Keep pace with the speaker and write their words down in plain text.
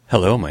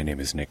Hello, my name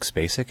is Nick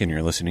Spacek, and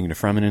you're listening to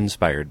From and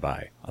Inspired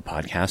By, a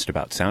podcast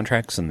about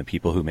soundtracks and the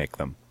people who make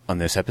them. On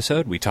this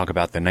episode, we talk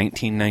about the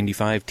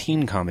 1995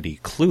 teen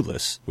comedy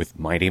Clueless with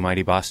Mighty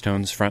Mighty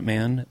Bosstones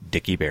frontman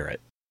Dickie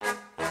Barrett.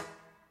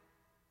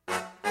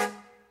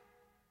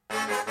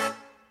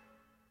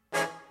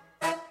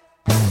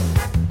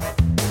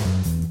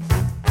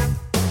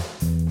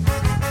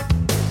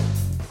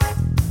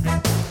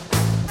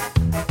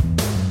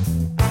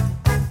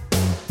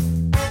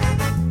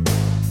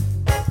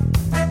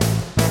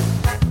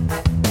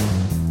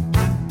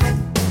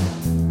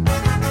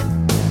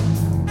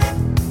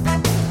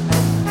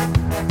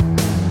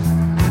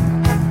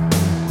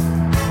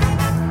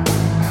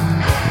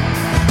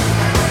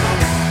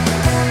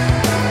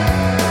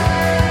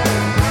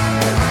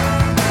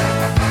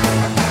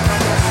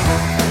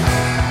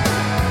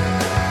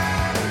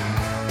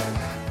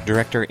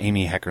 Director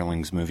Amy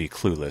Heckerling's movie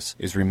Clueless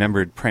is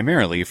remembered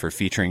primarily for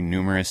featuring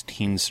numerous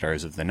teen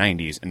stars of the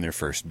 90s in their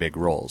first big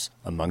roles.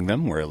 Among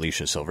them were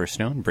Alicia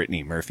Silverstone,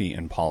 Brittany Murphy,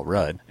 and Paul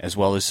Rudd, as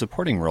well as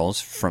supporting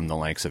roles from the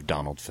likes of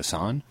Donald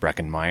Faison,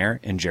 Breckin Meyer,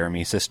 and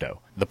Jeremy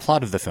Sisto. The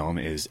plot of the film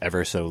is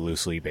ever so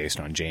loosely based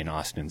on Jane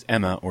Austen's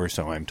Emma, or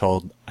so I'm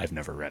told. I've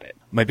never read it.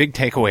 My big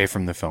takeaway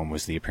from the film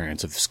was the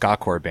appearance of the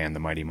ska-core band the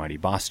Mighty Mighty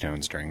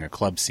Bosstones during a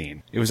club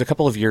scene. It was a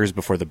couple of years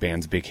before the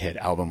band's big hit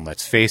album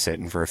Let's Face It,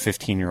 and for a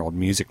 15-year-old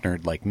music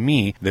nerd like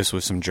me, this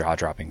was some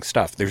jaw-dropping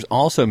stuff. There's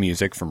also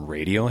music from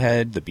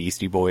Radiohead, the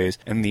Beastie Boys,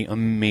 and the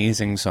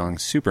amazing song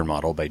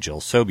Supermodel by Jill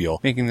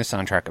Sobule, making the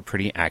soundtrack a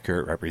pretty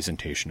accurate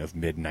representation of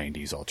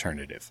mid-90s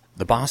alternative.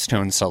 The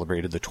Bosstones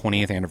celebrated the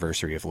 20th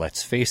anniversary of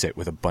Let's Face It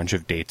with a bunch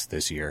of dates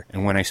this year,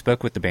 and when I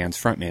spoke with the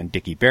band's frontman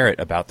Dickie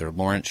Barrett about their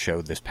Lawrence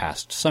show this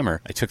past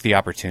summer, I took the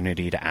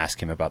opportunity to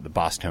ask him about the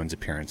Bosstones'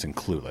 appearance in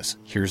Clueless.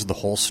 Here's the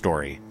whole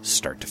story,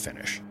 start to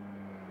finish.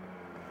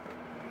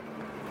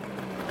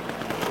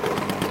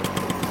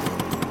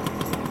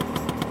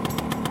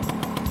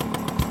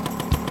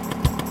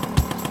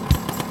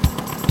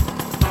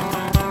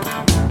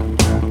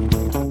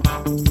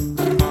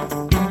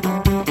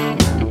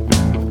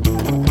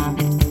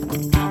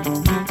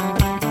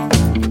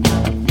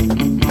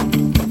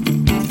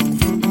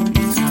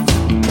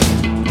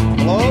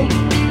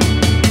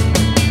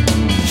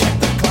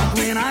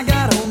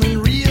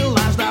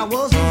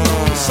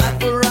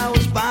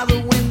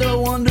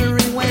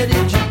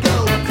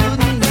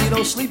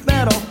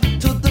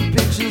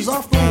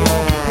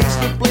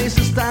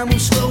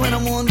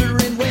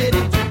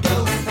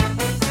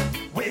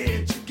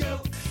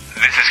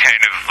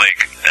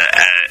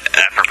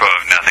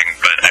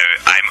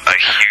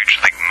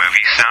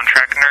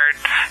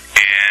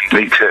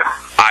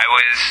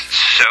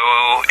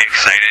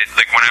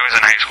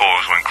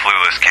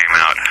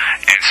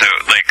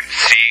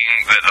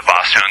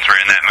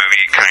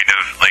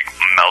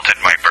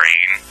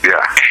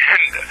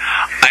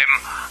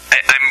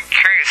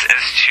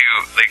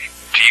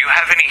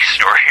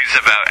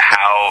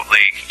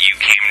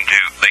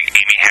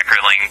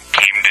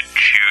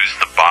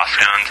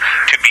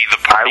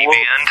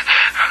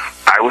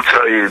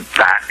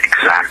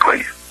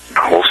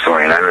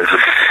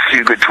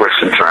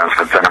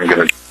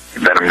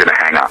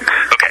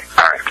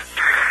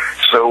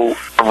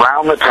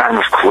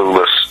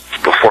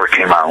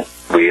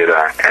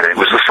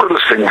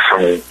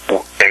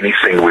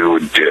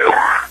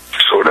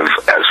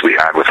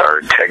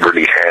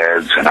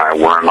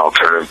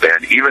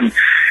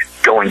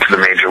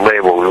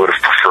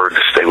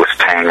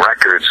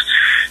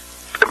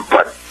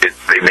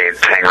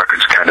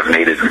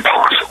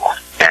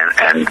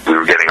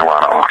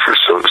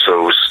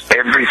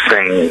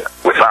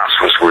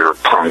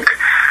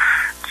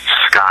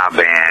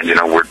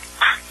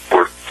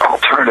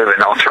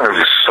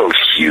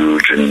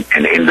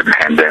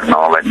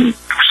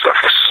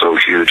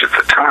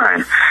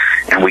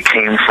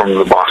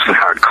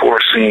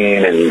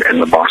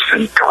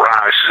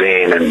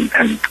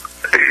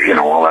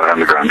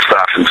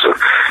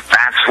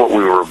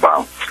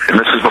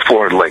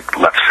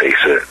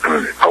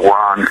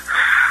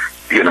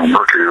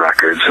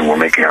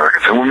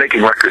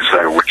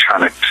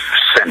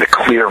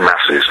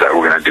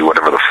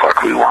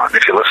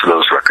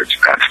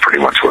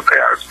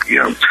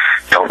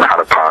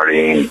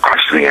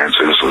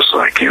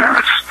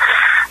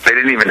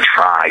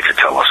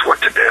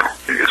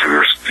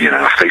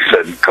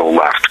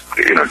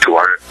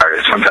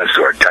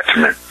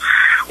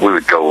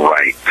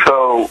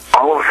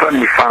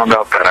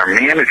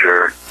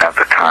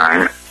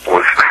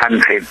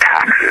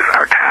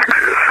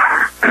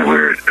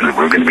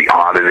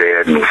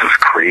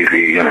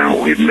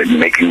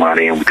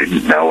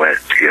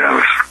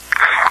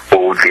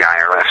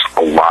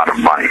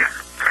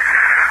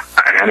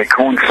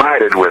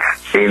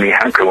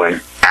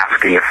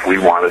 Asking if we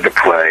wanted to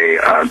play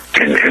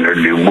in her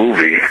new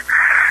movie,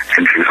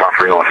 and she was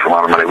offering us a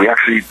lot of money. We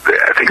actually,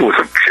 I think it was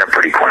a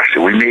Jeopardy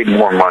question. We made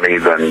more money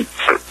than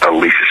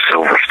Alicia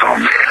Silverstone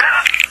made.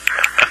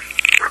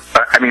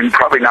 I mean,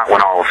 probably not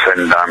when all is said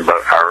and done, but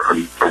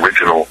our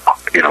original,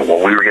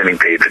 what we were getting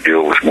paid to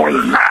do was more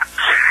than that.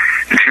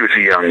 And she was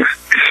a young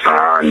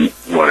star and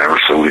whatever.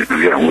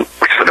 we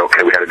said,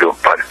 okay, we had to do it,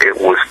 but it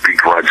was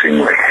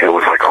begrudgingly. It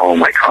was like, oh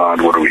my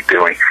God, what are we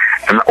doing?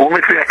 And the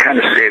only thing that kind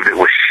of saved it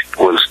was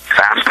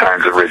Fast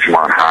Times at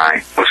Ridgemont High.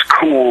 It was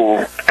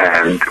cool,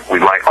 and we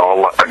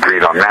all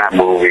agreed on that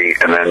movie,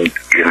 and then,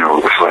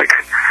 it was like,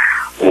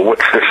 well,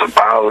 what's this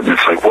about? And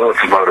it's like, well,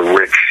 it's about a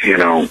rich,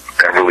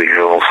 Beverly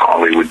Hills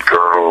Hollywood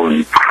girl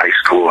in high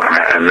school,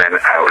 and then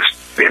I was,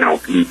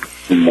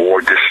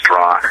 more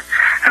distraught.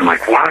 And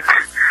like, what?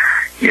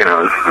 This is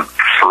the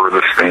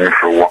furthest thing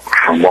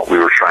from what we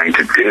were trying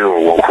to do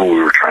or who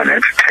we were trying to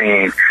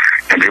entertain.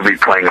 And you'll be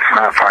playing a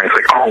frat party. It's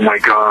like, oh my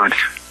God,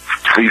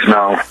 please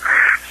no.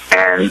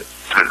 And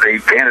they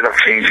ended up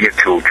changing it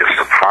to just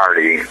a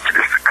party, just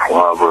a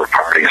club or a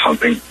party or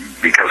something,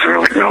 because they were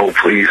like, no,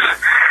 please.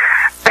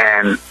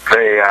 And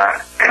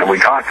and we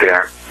got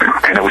there,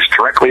 and it was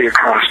directly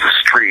across the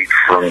street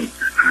from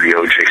the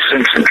O.J.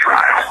 Simpson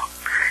trial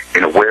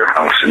in a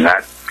warehouse in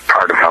that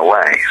part of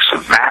L.A. So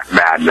that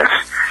madness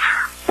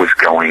was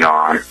going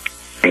on,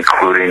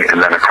 including,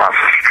 and then across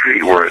the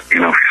street where, if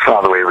you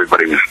saw the way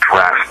everybody was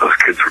dressed, those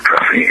kids were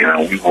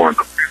dressing, we wore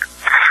the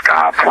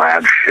ska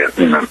plaid shit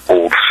and the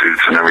old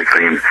suits and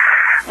everything, and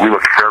we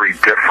looked very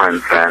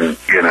different than,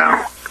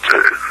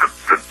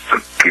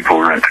 the people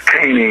were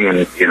entertaining,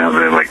 and,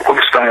 they're like, well,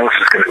 the stylist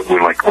is going to,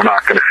 we're like, we're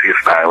not going to see a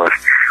stylist.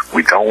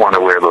 We don't want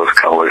to wear those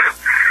colors.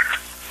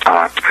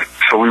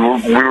 So we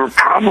were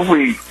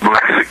probably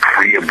less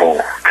agreeable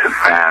to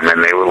them,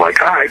 and they were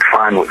like, all right,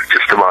 fine with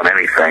just about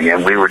anything,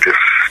 and we were just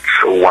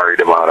so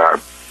worried about our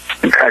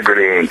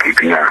integrity and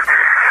keeping our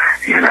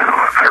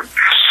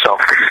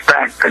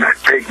self-respect and our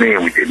dignity,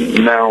 and we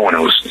didn't know, and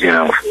it was,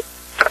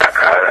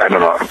 I don't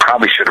know, I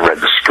probably should have read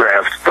the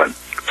script, but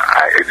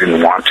I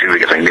didn't want to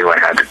because I knew I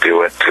had to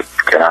do it to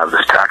get out of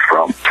this tax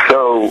problem.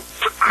 So,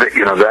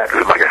 that,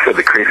 like I said,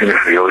 the craziness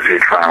of the O.J.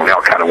 trial, we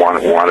all kind of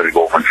wanted to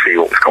go over and see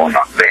what was going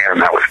on there,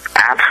 and that was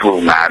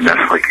absolute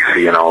madness, like you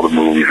see in all the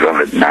movies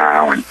of it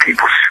now, and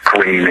people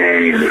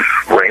screaming, and it was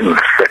right in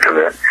the thick of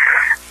it.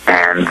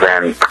 And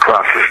then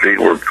across the street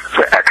were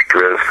the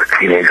extras, the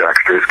teenage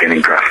extras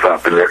getting dressed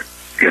up in their,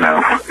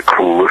 the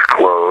coolest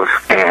clothes,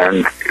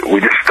 and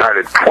we just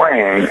started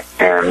playing,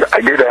 and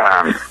I did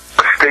a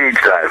stage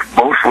dive,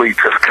 mostly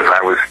just because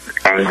I was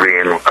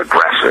angry and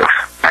aggressive.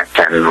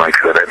 And like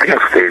I said, I think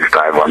I stage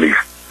dive on these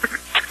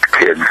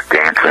kids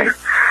dancing.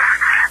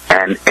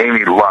 And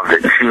Amy loved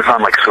it. And she was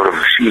on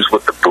she was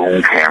with the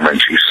boom camera,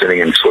 and she was sitting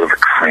in sort of a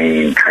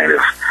crane kind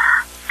of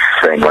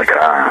thing, like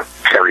a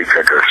cherry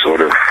picker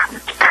sort of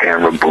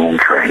camera boom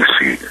crane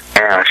seat.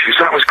 And she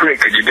said, that was great,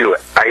 could you do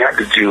it? I had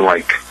to do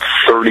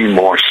 30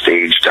 more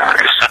stage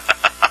dives.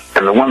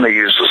 And the one they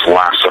used was the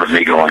last sort of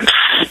me going,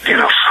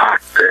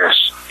 fuck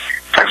this.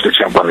 I have to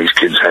jump on these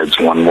kids' heads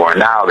one more.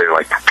 Now they're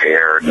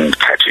prepared and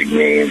catching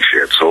me and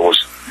shit. So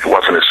it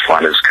wasn't as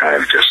fun as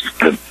kind of just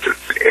the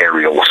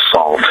aerial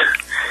assault.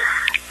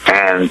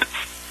 And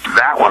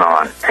that went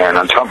on. And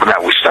on top of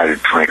that, we started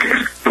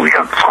drinking. We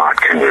got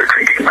vodka and we were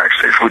drinking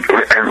backstage.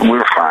 And we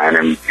were fine.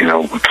 And,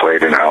 we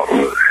played it out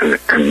and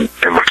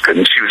it looked good.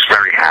 And she was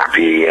very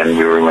happy. And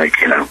we were like,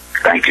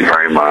 thank you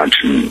very much.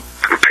 And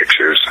took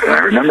pictures. And I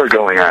remember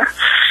going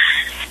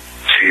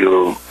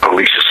to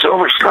Alicia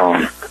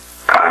Silverstone.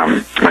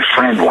 My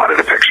friend wanted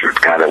a picture of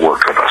the guy that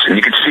worked with us, and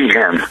you could see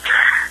him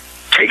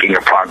taking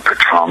apart the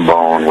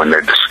trombone when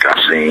they're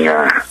discussing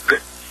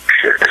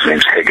his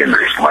name's Higgins,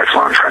 he's a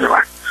lifelong friend of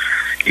mine.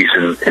 He's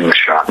in the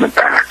shot in the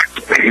back.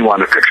 He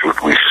wanted a picture with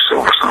Alicia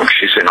Silverstone.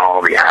 She's in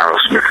all the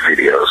Aerosmith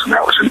videos, and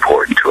that was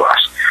important to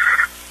us.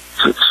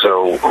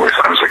 So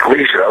I was like,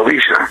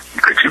 Alicia,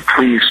 could you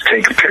please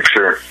take a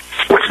picture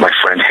with my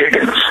friend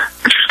Higgins?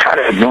 And she's kind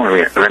of ignoring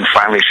me. And then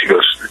finally she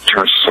turns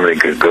to somebody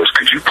and goes,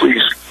 could you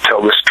please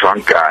tell this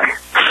drunk guy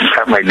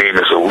that my name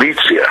is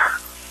Alicia?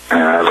 And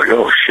I was like,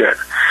 oh shit.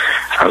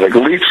 I was like,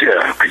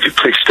 Alicia, could you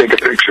please take a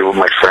picture with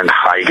my friend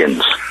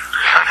Higgins?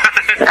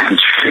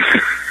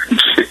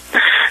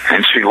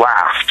 And she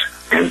laughed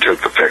and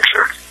took the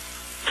picture.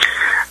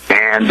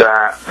 And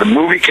the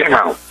movie came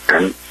out,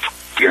 and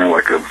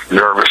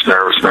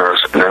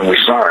nervous, and then we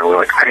saw it, and we're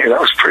like, hey, that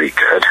was pretty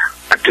good.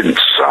 That didn't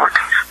suck.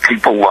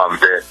 People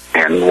loved it,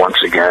 and once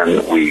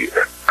again, we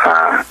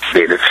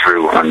made it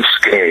through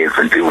unscathed,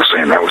 and people were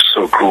saying, that was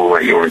so cool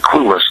that you were in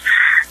Clueless.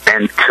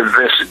 And to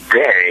this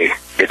day,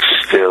 it's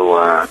still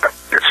a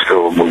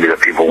movie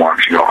that people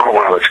watch and go, oh,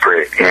 wow, that's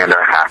great, and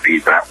are happy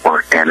that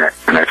we're in it.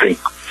 And I think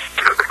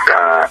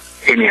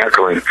Amy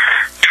Heckerling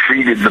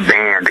treated the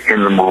band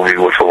in the movie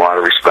with a lot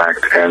of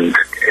respect, and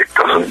it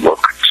doesn't look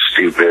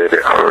stupid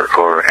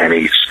or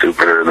any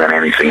stupider than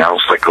anything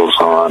else that goes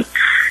on.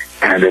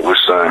 And it was,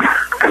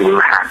 and we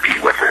were happy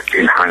with it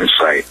in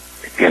hindsight.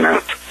 It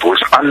was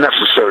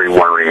unnecessary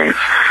worrying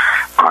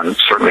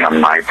certainly on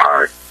my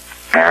part.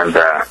 And,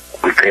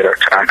 we paid our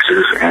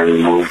taxes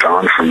and moved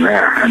on from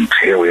there. And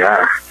here we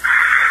are.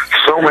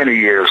 So many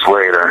years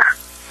later,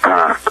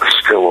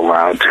 still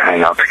allowed to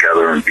hang out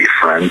together and be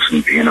friends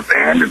and be in a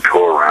band and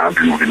tour around,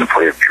 and we're going to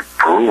play at your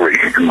brewery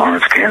in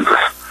Lawrence, Kansas.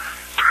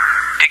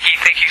 Dickie,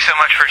 thank you so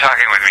much for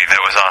talking with me. That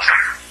was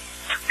awesome.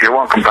 You're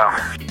welcome, pal.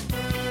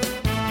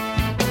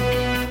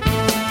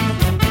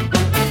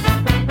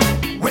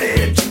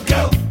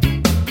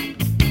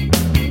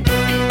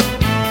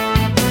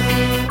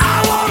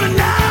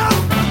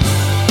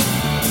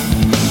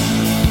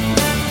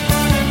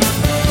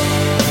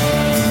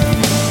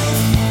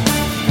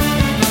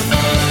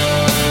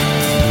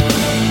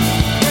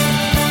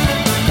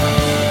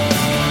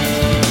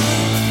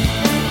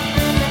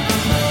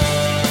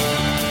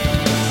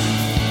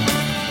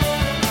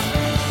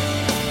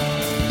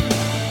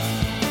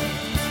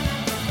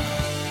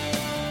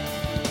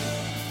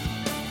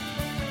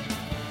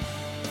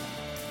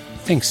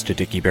 Thanks to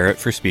Dickie Barrett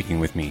for speaking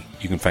with me.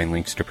 You can find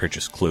links to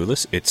purchase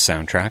Clueless, its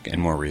soundtrack,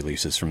 and more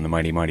releases from the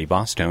Mighty Mighty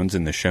Bosstones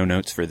in the show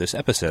notes for this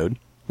episode,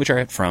 which are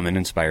at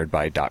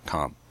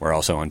FromAndInspiredBy.com. We're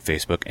also on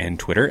Facebook and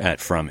Twitter at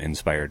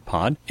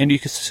FromInspiredPod, and you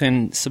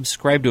can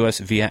subscribe to us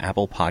via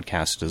Apple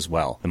Podcasts as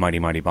well. The Mighty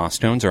Mighty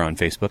Bosstones are on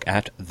Facebook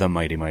at The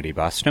Mighty Mighty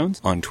Bosstones,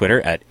 on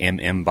Twitter at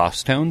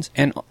MMBosstones,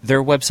 and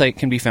their website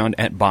can be found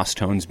at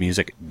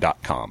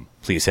BosstonesMusic.com.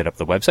 Please hit up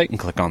the website and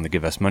click on the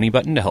Give Us Money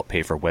button to help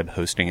pay for web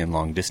hosting and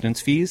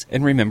long-distance fees,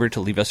 and remember to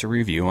leave us a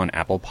review on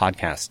Apple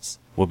Podcasts.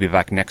 We'll be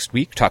back next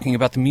week talking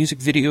about the music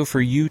video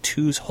for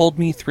U2's Hold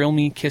Me, Thrill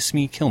Me, Kiss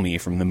Me, Kill Me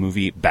from the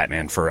movie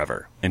Batman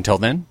Forever. Until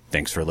then,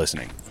 thanks for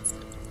listening.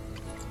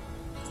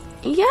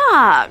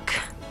 Yuck.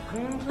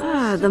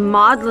 The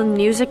maudlin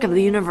music of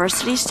the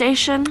university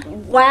station.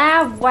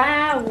 Wow,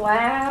 wow,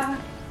 wow.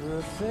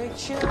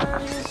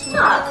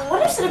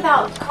 What is it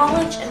about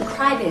college and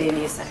crybaby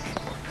music?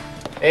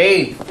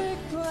 Hey,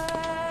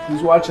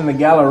 who's watching the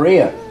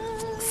Galleria?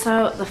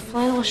 So, the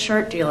flannel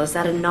shirt deal, is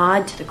that a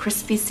nod to the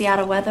crispy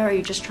Seattle weather, or are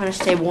you just trying to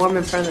stay warm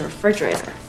in front of the refrigerator?